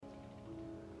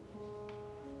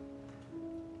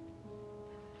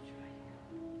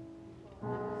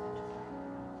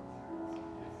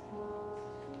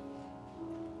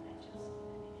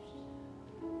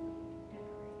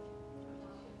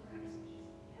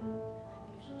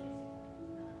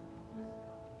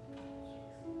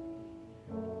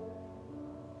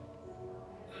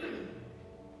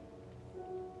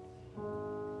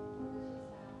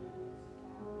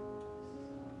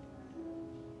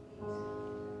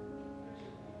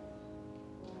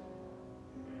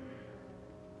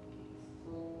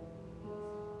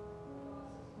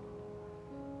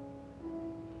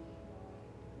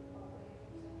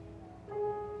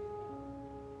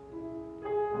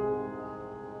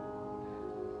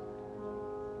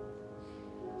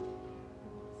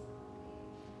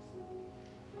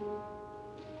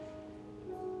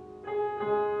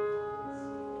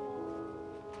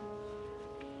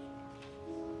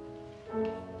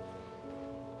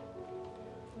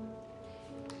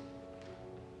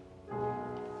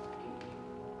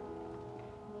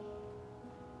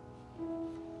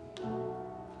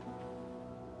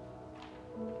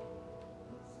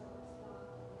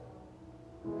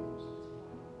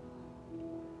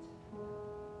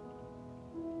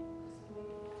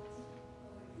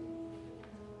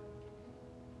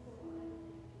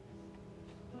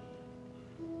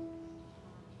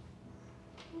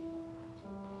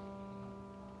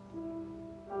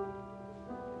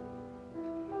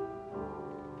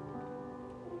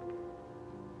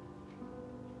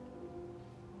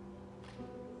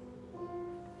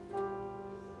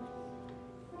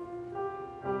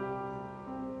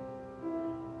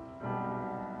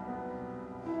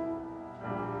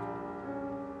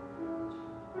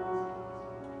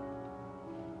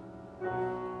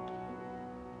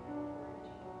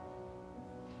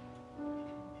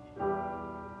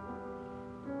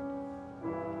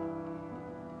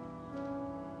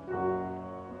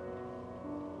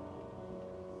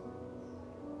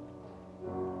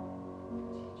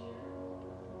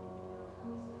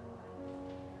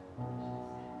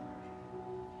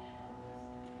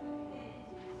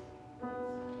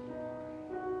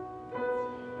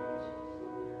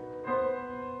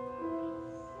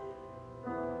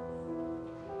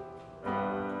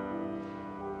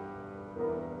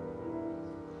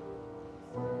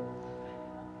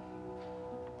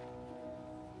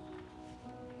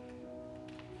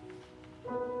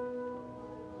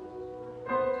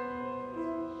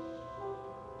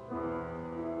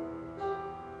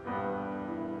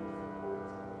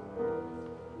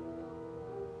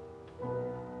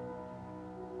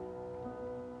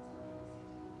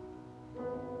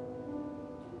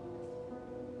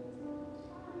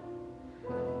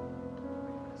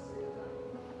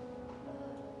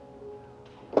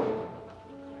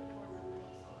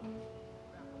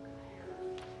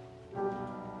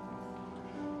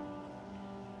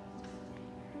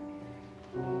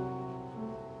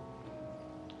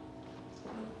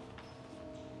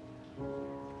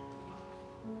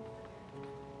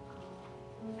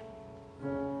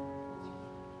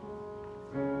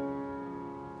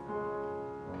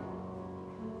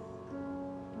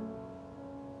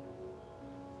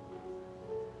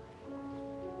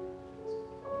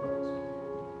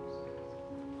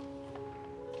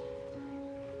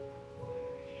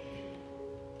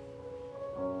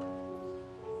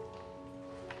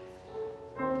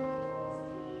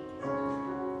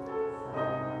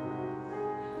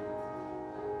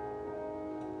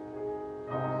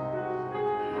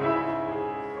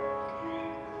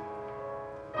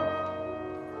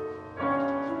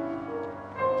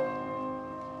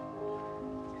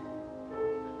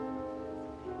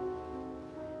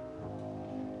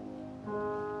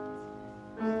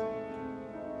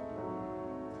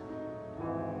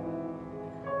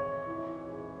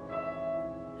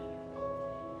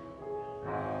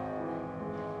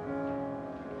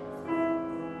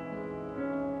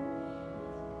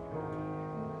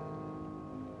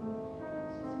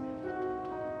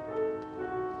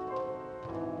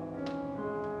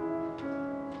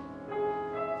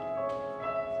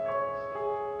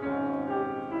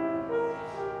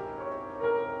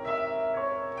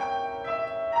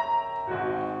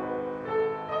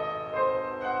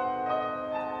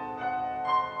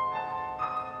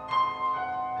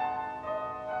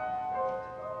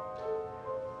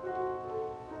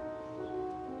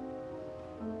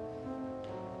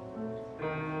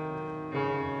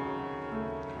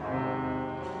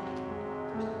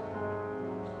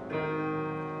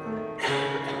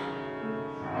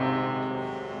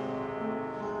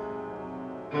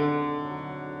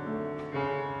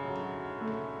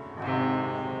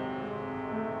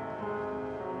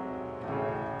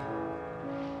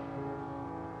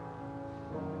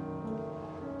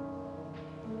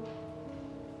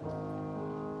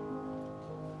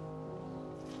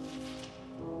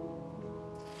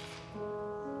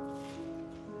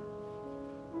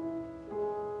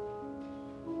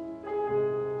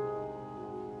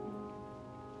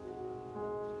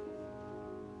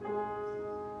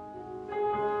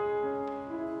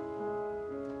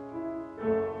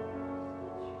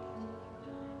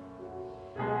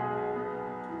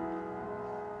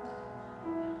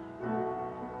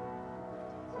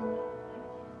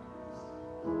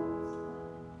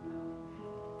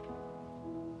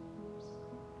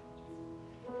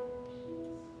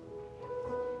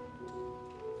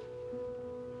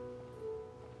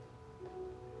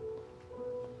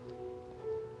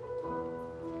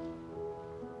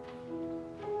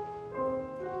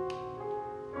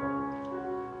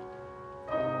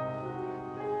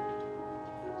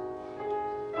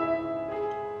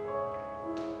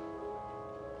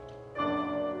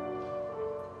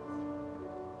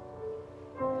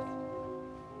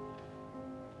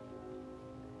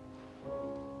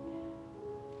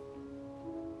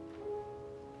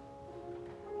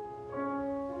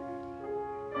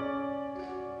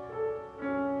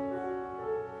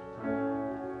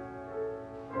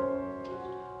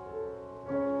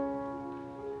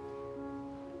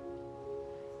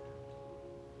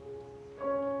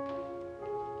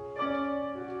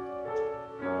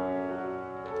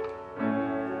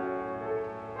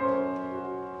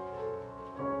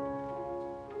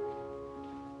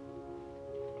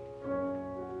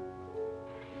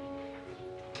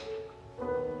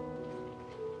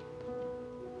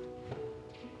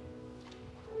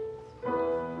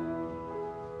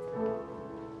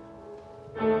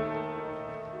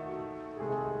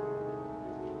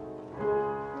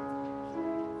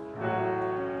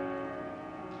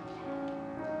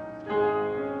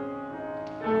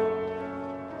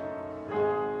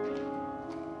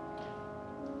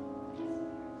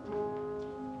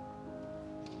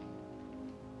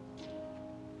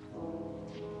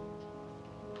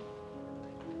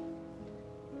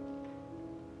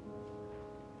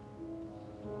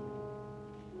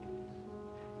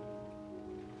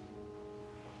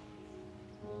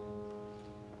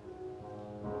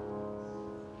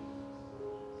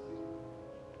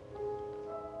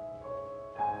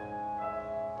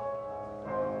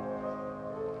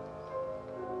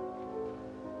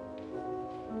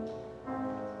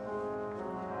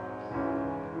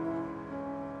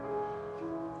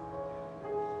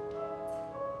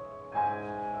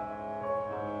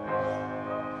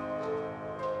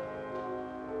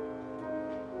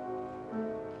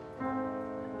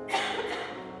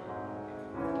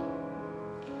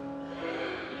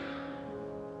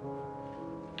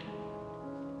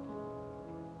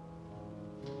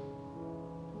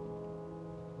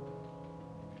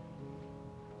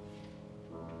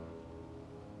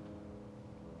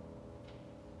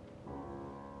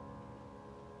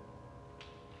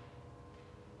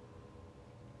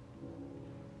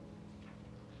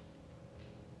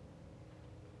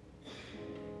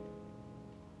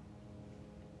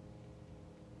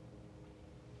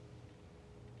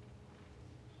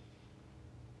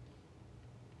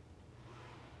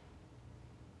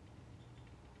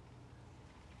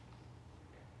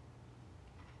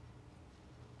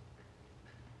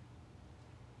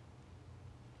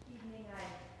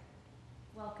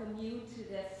welcome you to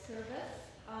this service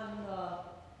on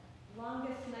the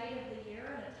longest night of the year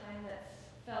and a time that's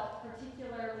felt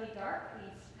particularly dark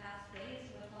these past days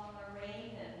with all the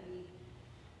rain, and we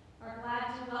are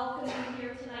glad to welcome you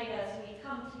here tonight as we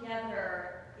come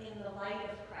together in the light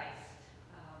of Christ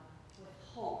with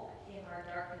hope in our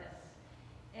darkness.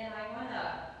 And I want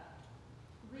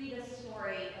to read a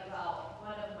story about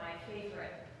one of my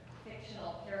favorite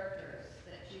fictional characters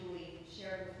that Julie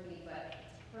shared with me, but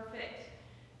perfect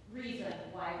reason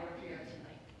why we're here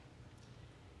tonight.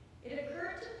 It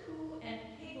occurred to Pooh and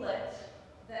Piglet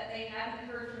that they hadn't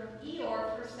heard from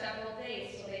Eeyore for several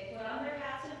days, so they put on their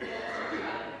hats and coats and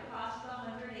trotted across the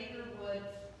 100-acre woods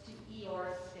to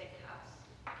Eeyore's stick house.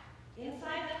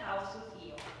 Inside the house was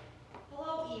Eeyore.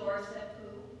 "Hello, Eeyore," said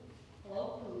Pooh.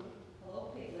 "Hello, Pooh.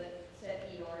 Hello, Piglet,"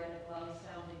 said Eeyore in a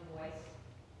glum-sounding voice.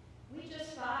 "We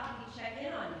just thought we'd check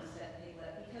in on you," said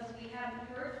Piglet, "because we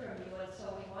hadn't heard from you, and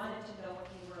so we wanted to know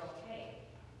if you were okay."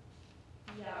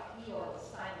 Eeyore was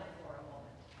silent for a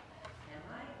moment. "Am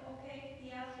I okay?"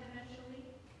 he asked eventually.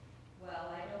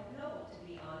 "Well, I don't know, to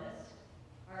be honest.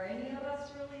 Are any of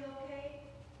us really okay?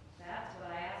 That's what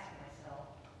I ask myself.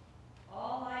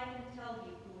 All I can tell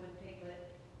you, Pooh and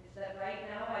Piglet, is that right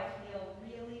now I feel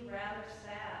really rather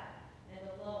sad and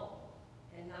alone,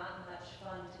 and not much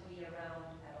fun to be around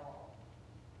at all.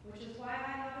 Which is why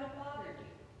I haven't bothered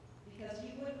you, because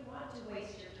you wouldn't want to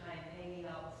waste your time hanging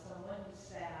out with someone who's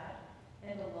sad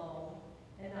and alone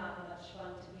and not much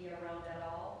fun to be around at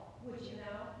all, would you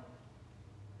now?"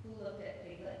 Pooh looked at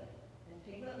Piglet, and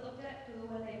Piglet looked at Pooh,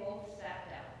 and they both sat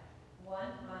down,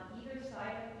 one on either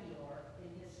side of Eeyore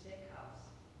in his stick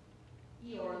house.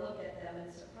 Eeyore looked at them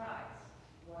in surprise.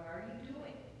 "What are you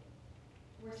doing?"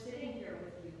 "We're sitting here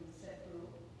with you," said Pooh,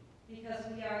 "because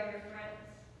we are your friends.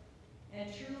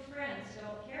 And true friends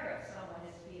don't care if someone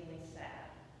is feeling sad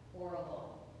or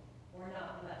alone or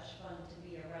not much fun to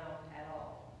be around at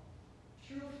all.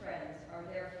 True friends are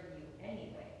there for you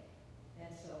anyway,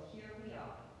 and so here we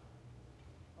are."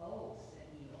 "Oh," said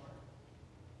Eeyore.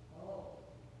 "Oh."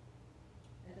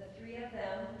 And the three of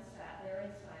them sat there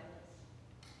in silence.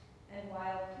 And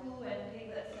while Pooh and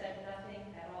Piglet said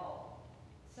nothing at all,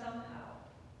 somehow,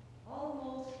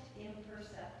 almost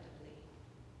imperceptibly,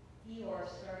 Eeyore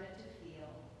started to feel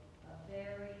a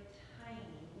very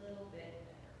tiny little bit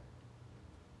better,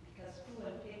 because Pooh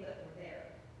and Piglet were there.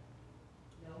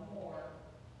 No more,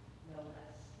 no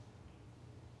less.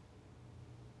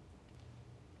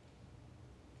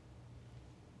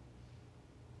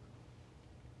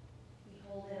 We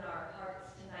hold in our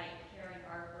hearts tonight Karen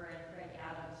Harper and Craig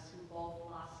Adams, who both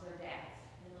lost their dads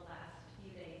in the last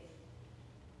few days,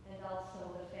 and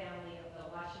also the family of the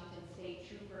Washington State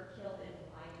trooper killed in the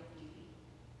line of duty.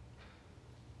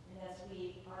 And as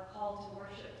we are called to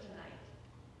worship tonight,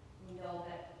 we know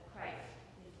that Christ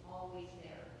is always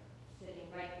there, sitting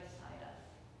right beside us,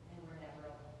 and we're never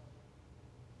alone.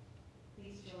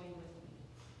 Please join with me.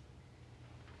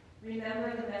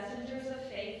 "Remember the messengers of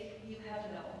faith you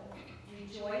have known.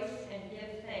 Rejoice and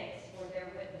give thanks for their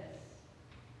witness.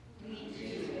 We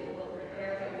too will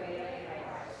prepare the way of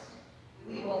Christ.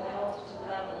 We will help to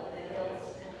level the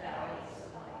hills and valleys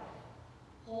of life.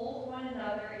 Hold one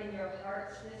another in your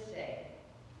hearts this day.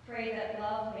 Pray that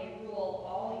love may rule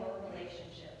all your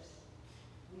relationships.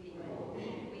 We will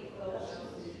weep with those who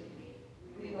weep.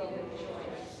 We will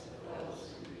rejoice with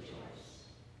those who rejoice.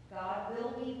 God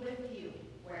will be with you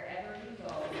wherever you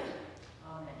go.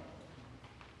 Amen."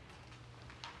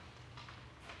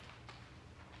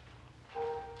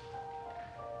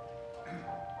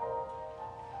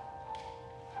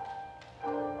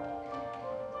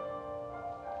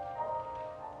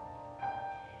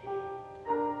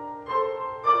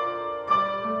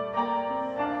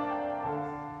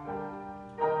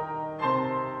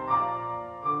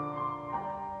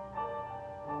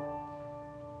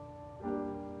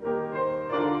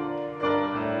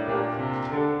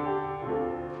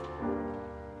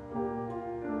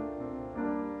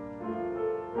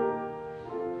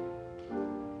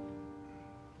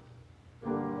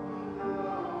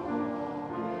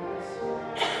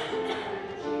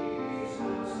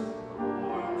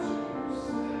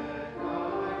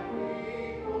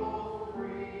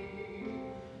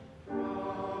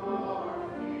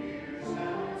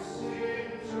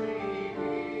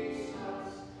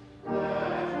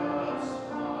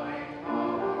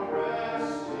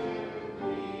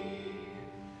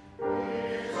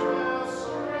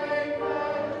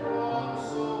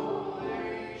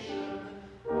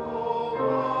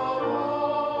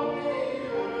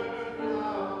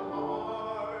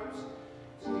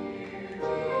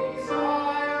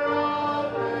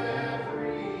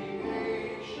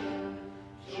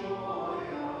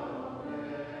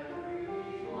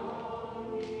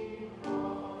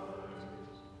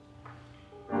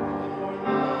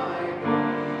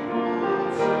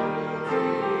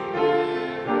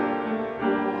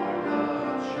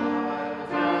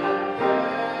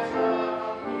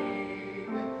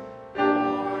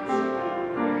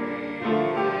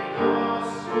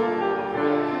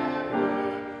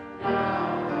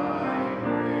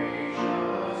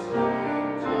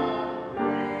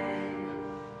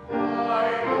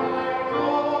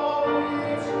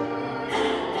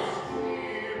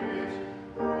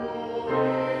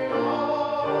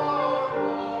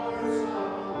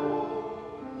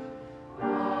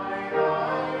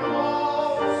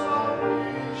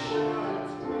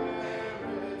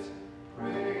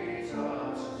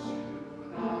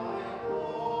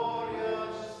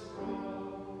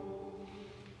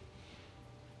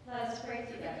 Let us pray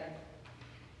together.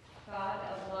 God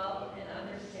of love and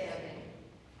understanding,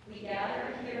 we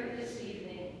gather here this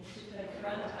evening to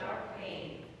confront our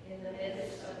pain in the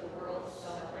midst of the world's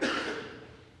celebration.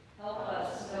 Help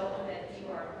us know that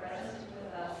you are present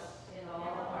with us in all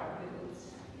of our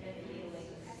moods and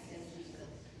feelings in Jesus.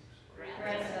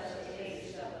 Grant us a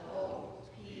taste of the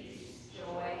hope, peace,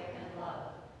 joy, and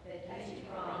love that you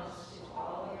promise to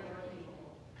all your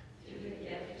people through the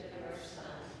gift of your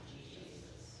Son,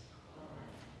 Jesus. Amen.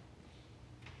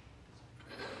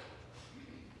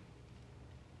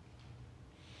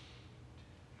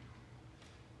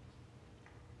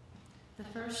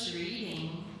 The first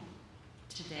reading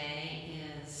today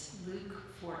is Luke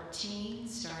 14,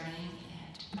 starting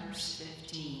at verse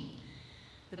 15,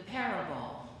 the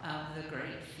parable of the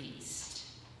great feast.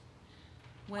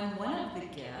 When one of the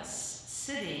guests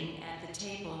sitting at the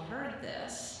table heard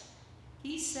this,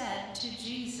 he said to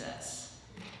Jesus,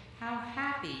 "How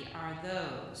happy are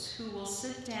those who will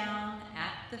sit down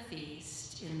at the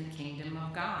feast in the kingdom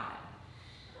of God."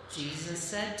 Jesus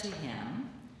said to him,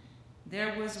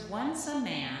 "There was once a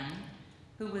man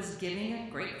who was giving a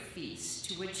great feast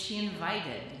to which he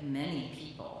invited many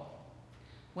people.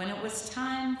 When it was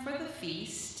time for the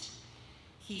feast,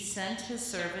 he sent his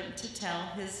servant to tell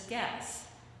his guests,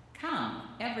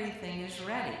 'Come, everything is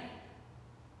ready.'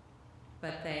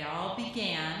 But they all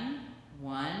began,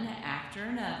 one after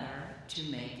another, to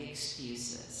make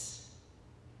excuses.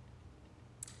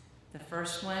 The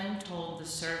first one told the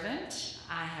servant,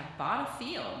 'I have bought a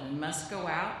field and must go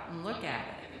out and look at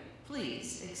it.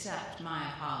 Please accept my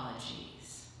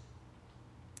apologies.'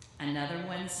 Another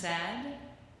one said,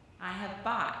 'I have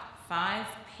bought 5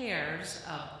 pairs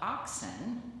of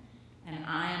oxen, and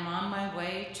I am on my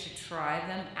way to try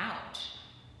them out.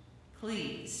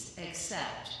 Please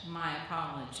accept my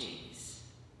apologies.'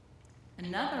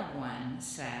 Another one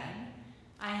said,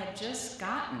 'I have just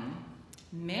gotten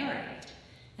married,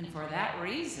 and for that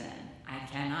reason I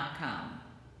cannot come.'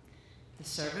 The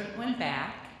servant went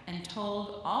back and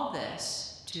told all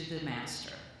this to the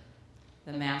master.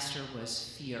 The master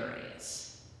was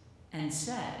furious and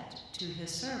said to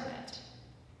his servant,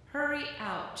 'Hurry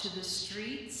out to the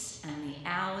streets and the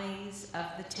alleys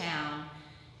of the town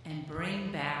and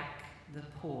bring back the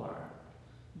poor,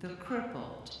 the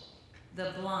crippled,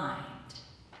 the blind,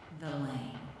 the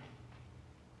lame.'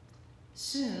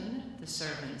 Soon the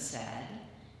servant said,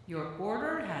 'Your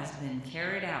order has been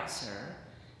carried out, sir,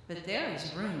 but there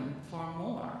is room for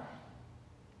more.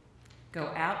 Go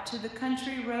out to the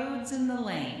country roads and the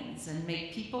lanes and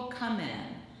make people come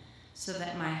in, so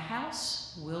that my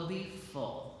house will be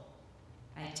full.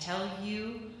 I tell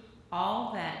you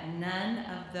all that none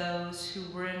of those who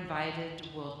were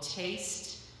invited will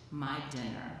taste my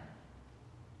dinner.'"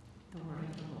 The word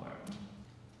of the Lord.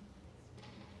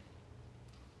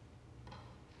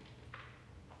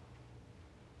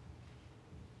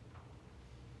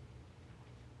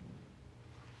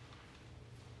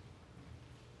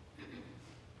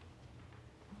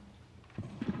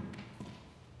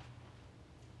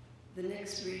 The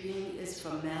next reading is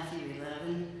from Matthew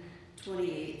 11,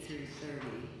 28 through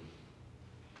 30.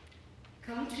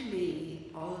 "Come to me,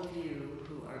 all of you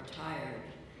who are tired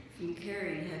from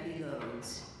carrying heavy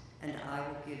loads, and I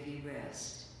will give you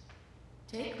rest.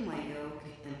 Take my yoke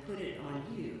and put it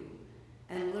on you,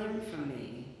 and learn from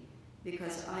me,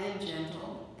 because I am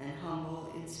gentle and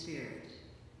humble in spirit,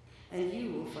 and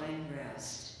you will find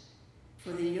rest.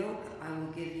 For the yoke I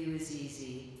will give you is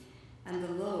easy, and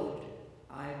the load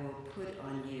I will put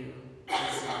on you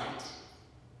is light."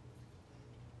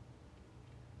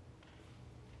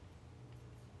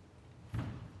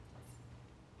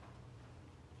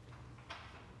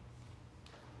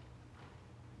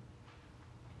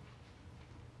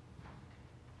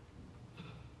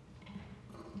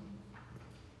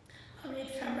 I'll read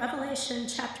from Revelation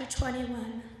chapter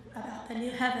 21 about the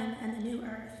new heaven and the new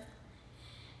earth.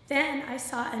 "Then I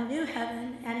saw a new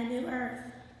heaven and a new earth.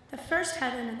 The first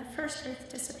heaven and the first earth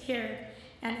disappeared,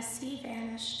 and the sea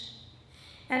vanished.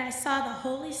 And I saw the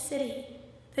holy city,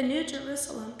 the new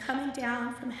Jerusalem, coming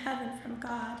down from heaven from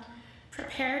God,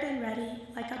 prepared and ready,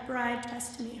 like a bride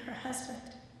dressed to meet her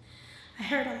husband. I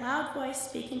heard a loud voice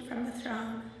speaking from the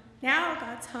throne. 'Now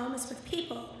God's home is with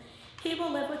people. He will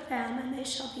live with them, and they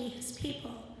shall be his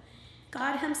people.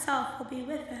 God himself will be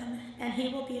with them, and he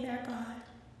will be their God.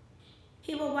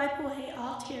 He will wipe away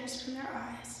all tears from their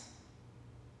eyes.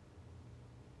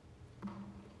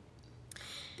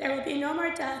 There will be no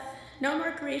more death, no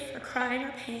more grief or crying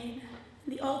or pain.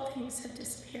 The old things have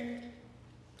disappeared.'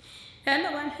 Then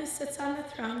the one who sits on the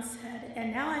throne said,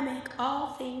 'And now I make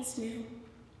all things new.'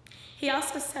 He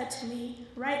also said to me,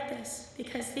 "Write this,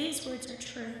 because these words are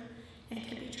true and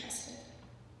can be trusted."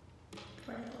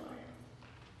 Word of the Lord.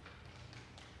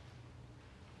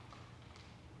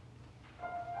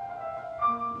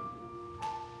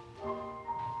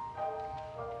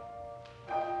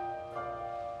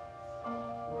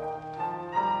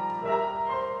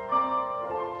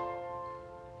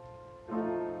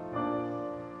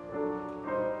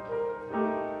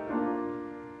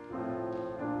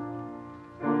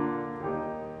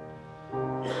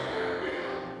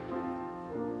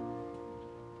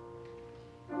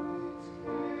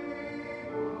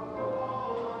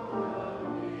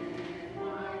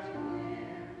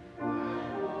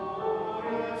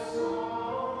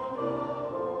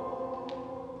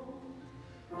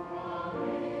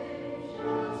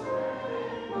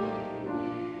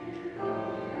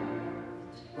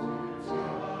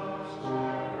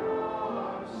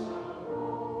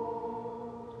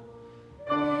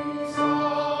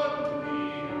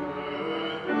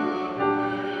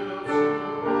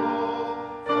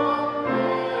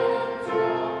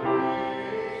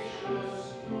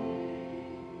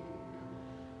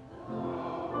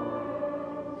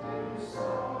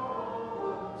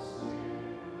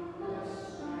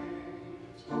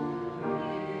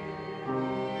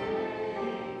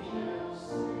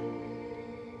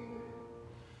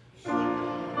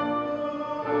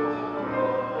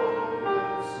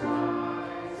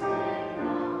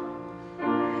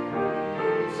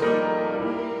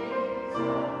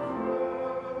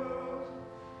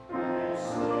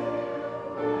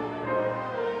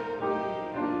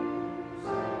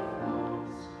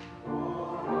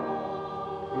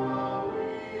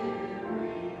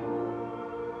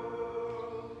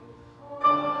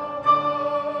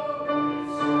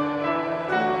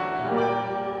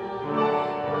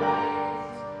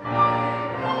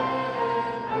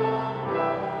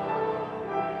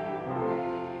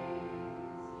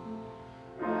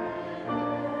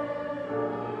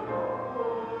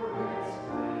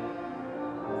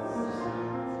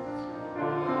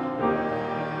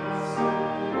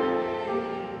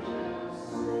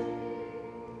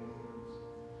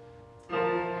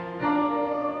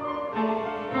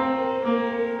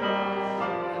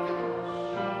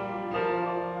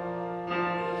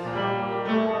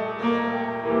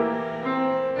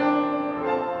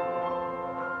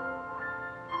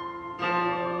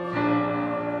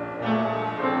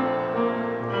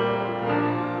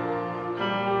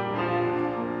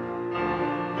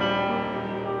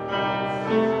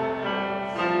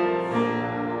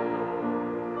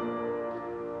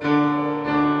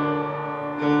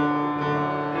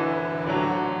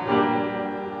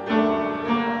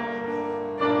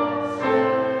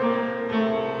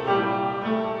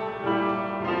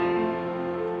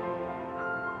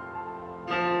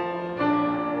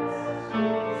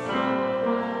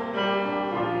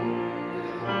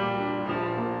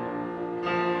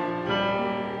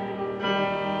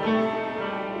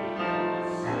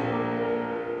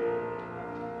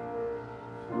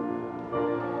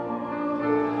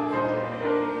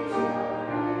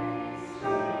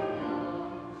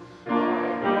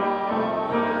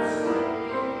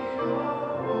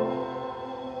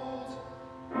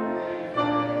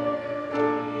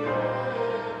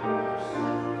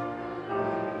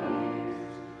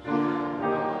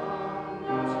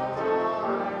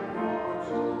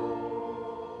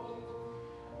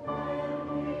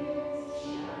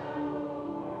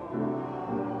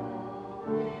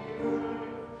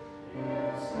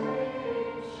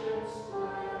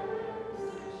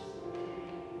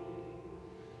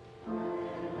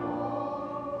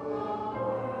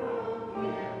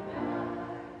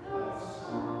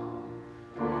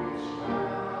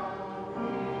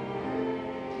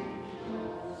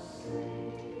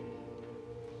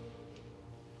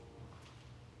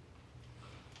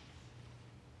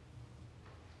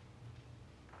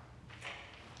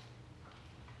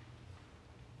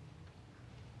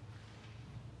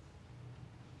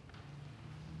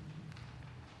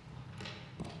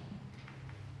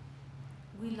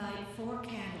 We light 4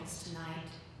 candles tonight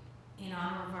in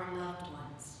honor of our loved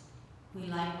ones. We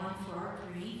light one for our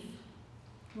grief,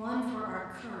 one for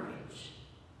our courage,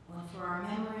 one for our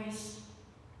memories,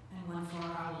 and one for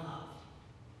our love.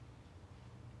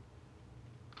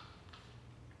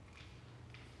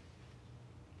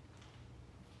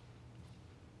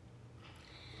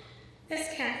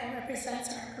 This candle represents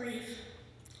our grief.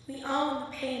 We own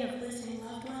the pain of losing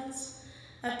loved ones,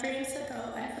 of dreams that go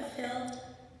unfulfilled,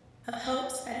 of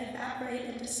hopes that evaporate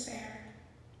in despair.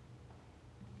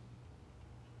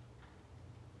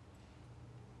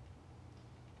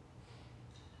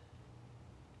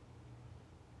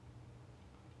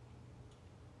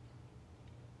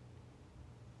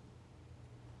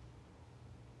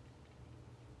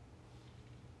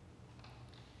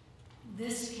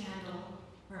 This candle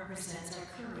represents our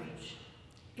courage.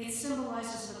 It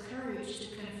symbolizes the courage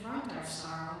to confront our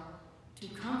sorrow, to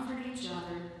comfort each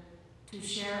other, to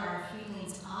share our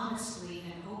feelings honestly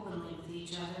and openly with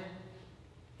each other,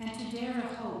 and to dare to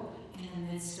hope in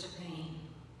the midst of pain.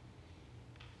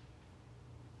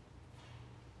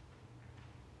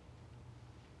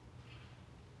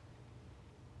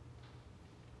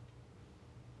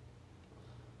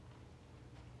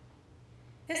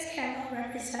 This candle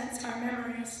represents our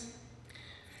memories,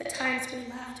 the times we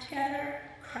laughed together,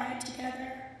 cried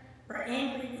together, were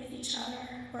angry with each other,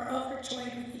 were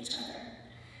overjoyed with each other.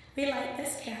 We light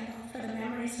this candle for the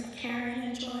memories of caring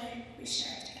and joy we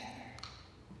shared together.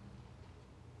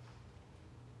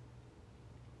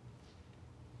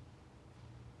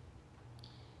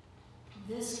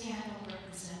 This candle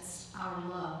represents our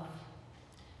love,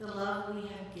 the love we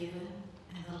have given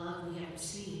and the love we have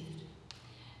received.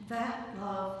 That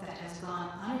love that has gone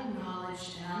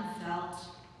unacknowledged and unfelt,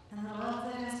 and the love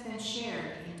that has been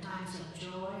shared in times of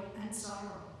joy and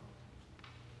sorrow.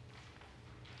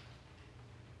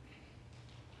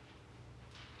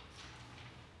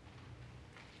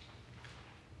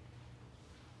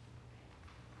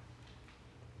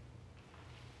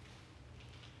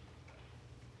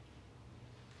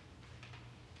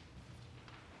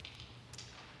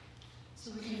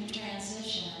 So we're going to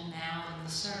transition now in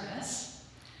the service.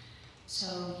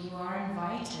 So you are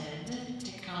invited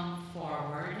to come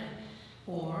forward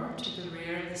or to the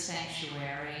rear of the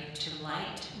sanctuary to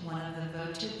light one of the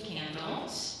votive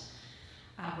candles,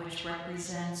 which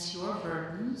represents your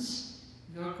burdens,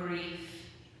 your grief,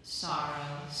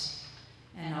 sorrows,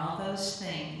 and all those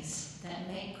things that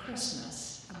make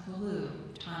Christmas a blue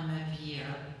time of year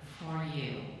for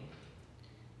you.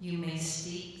 You may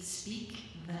speak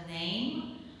the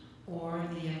name or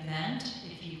the event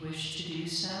if you wish to do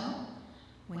so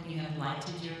when you have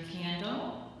lighted your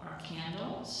candle or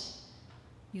candles.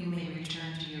 You may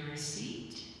return to your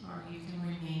seat or you can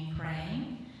remain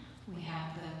praying. We have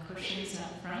the cushions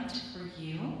up front for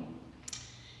you.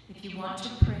 If you want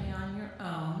to pray on your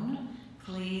own,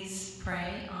 please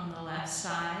pray on the left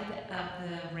side of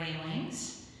the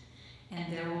railings,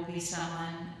 and there will be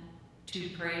someone to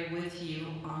pray with you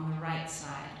on the right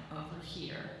side over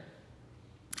here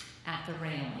at the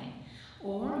railing.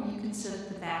 Or you can sit at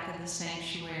the back of the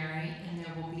sanctuary and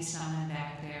there will be someone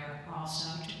back there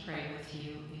also to pray with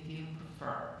you if you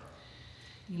prefer.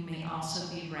 You may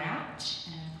also be wrapped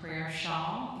in a prayer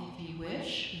shawl if you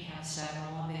wish. We have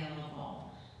several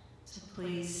available. So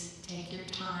please take your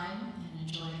time and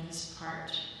enjoy this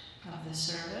part of the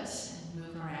service and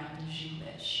move around as you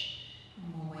wish.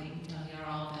 And we'll wait until you're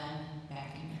all done and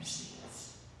back in your seats.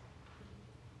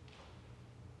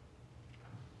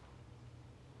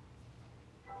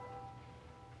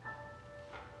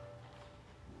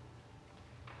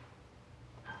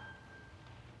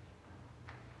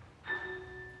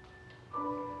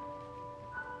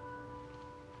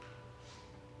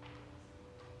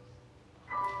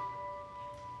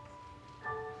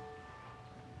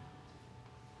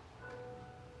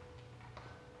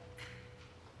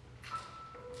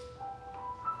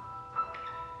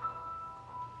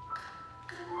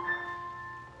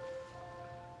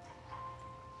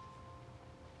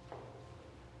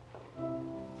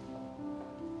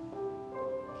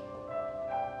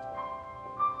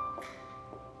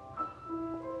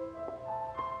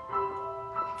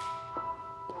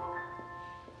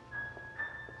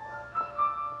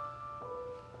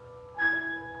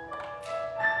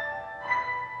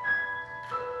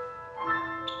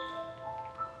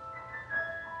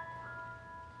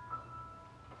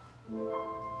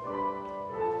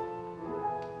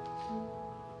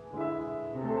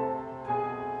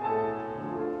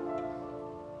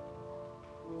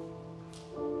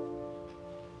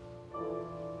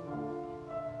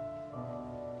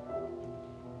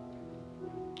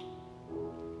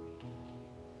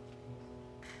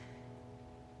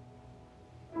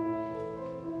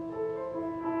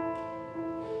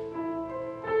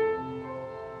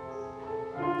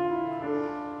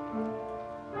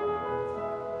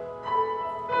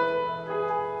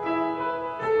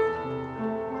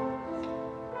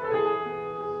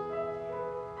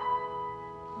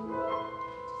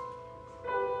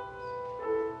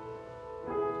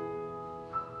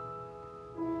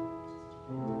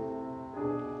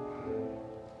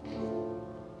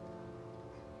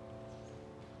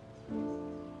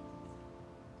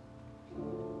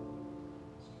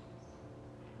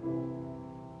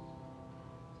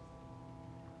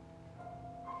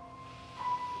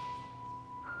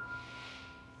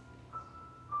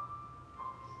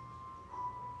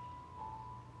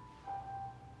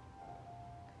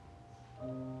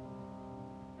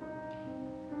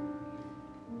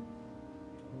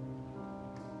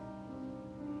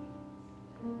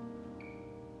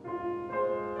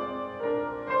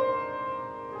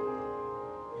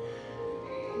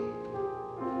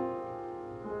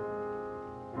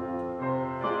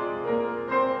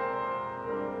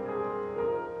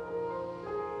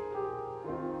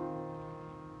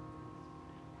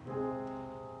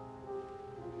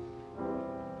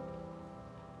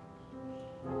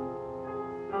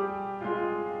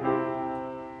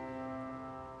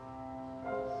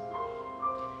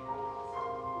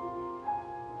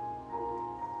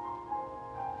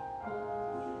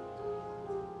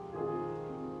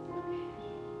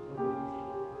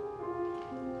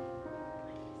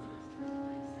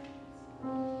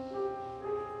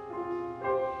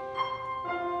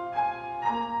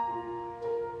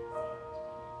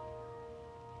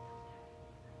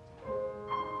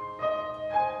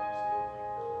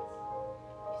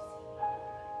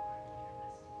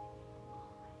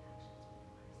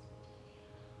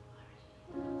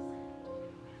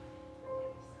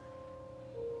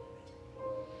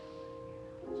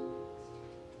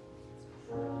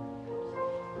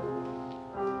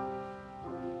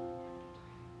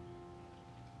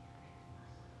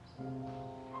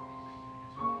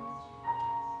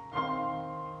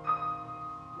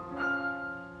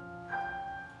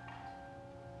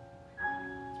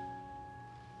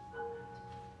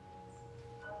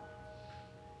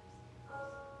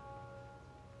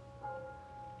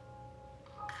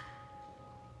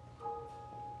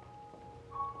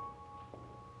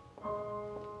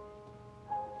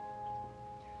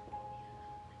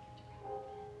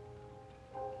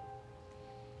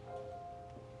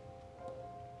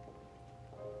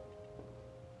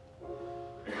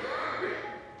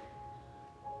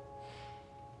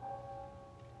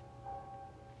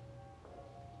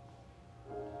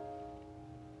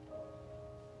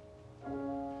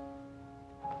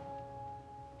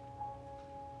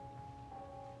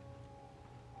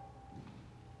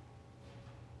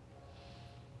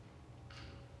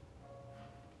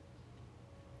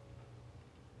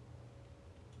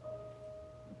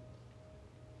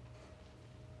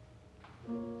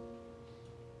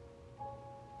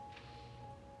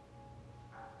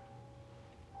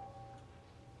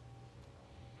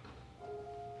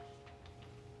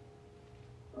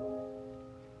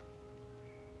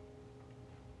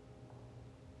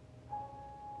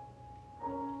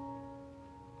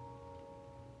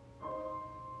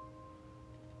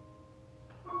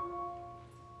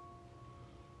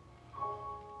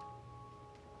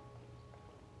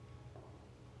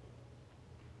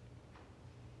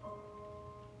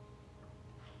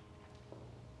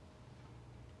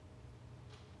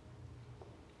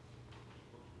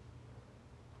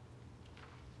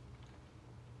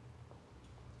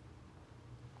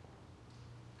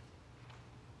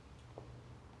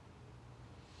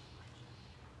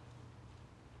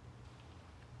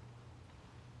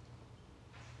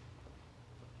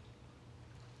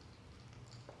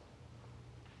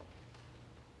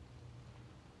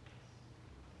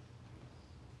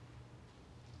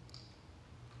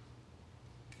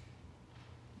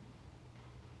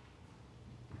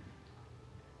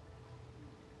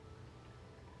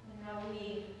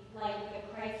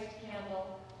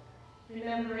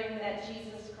 remembering that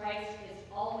Jesus Christ is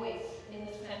always in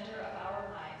the center of our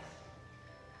lives.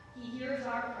 He hears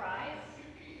our cries,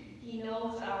 he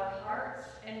knows our hearts,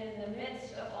 and in the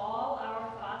midst of all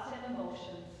our thoughts and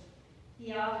emotions,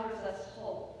 he offers us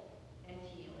hope and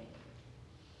healing.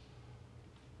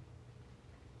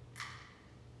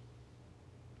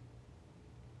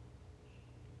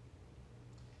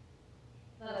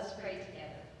 Let us pray together.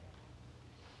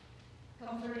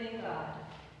 Comforting God,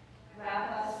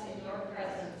 wrap us in your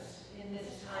presence in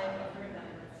this time of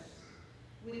remembrance.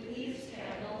 With these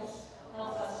candles,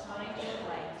 help us find your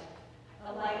light,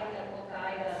 a light that will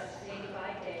guide us day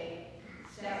by day,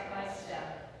 step by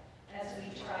step, as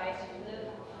we try to live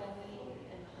holy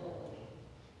and holy.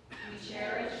 We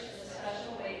cherish the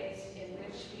special ways in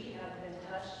which we have been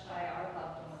touched by our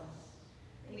loved ones.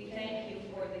 We thank you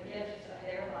for the gift of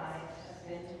their lives has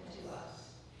been to us.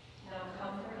 Now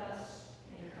comfort us,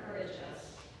 encourage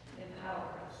us,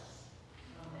 empower us.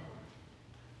 Amen.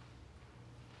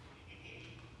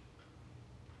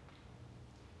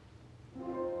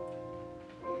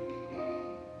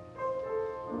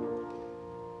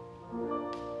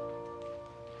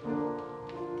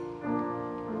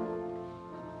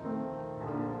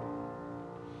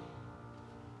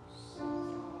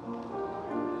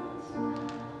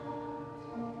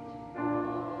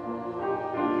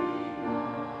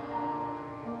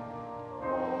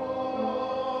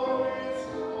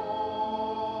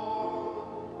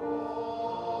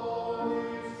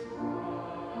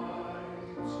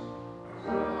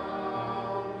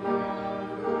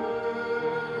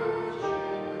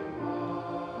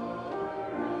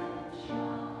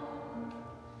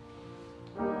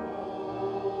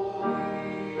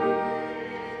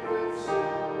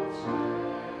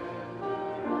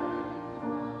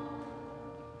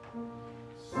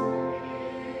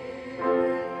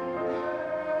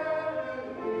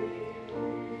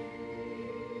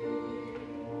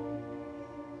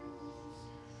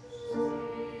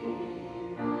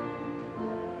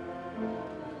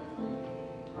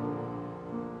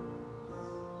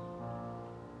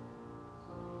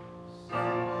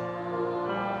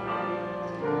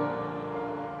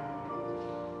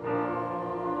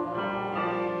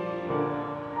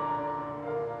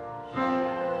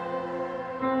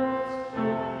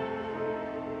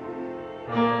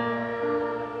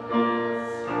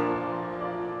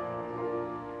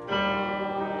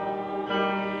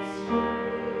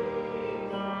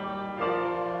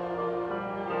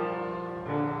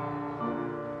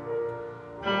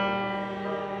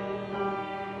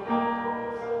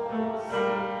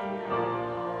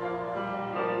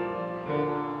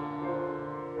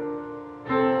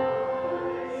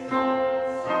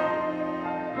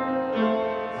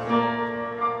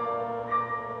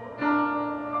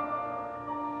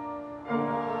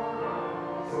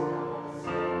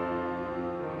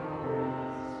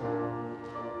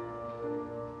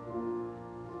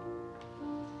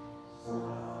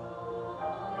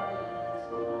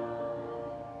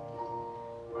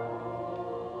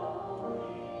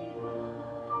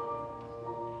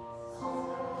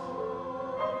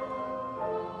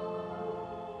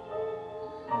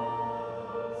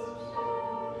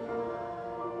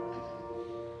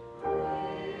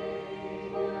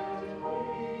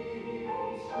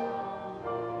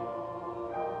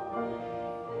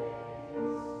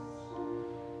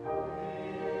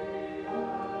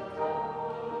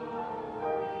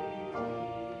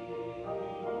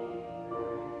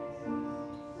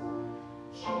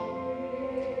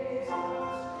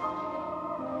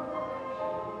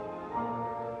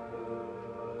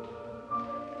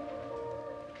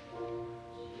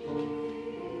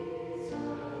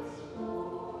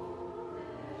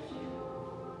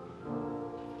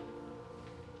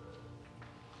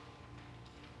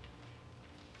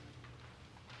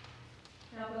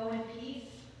 Now go in peace,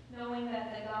 knowing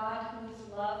that the God whose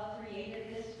love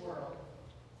created this world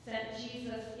sent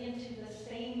Jesus into the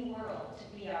same world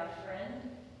to be our friend,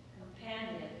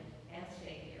 companion, and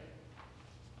Savior.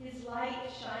 His light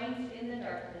shines in the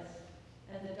darkness,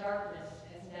 and the darkness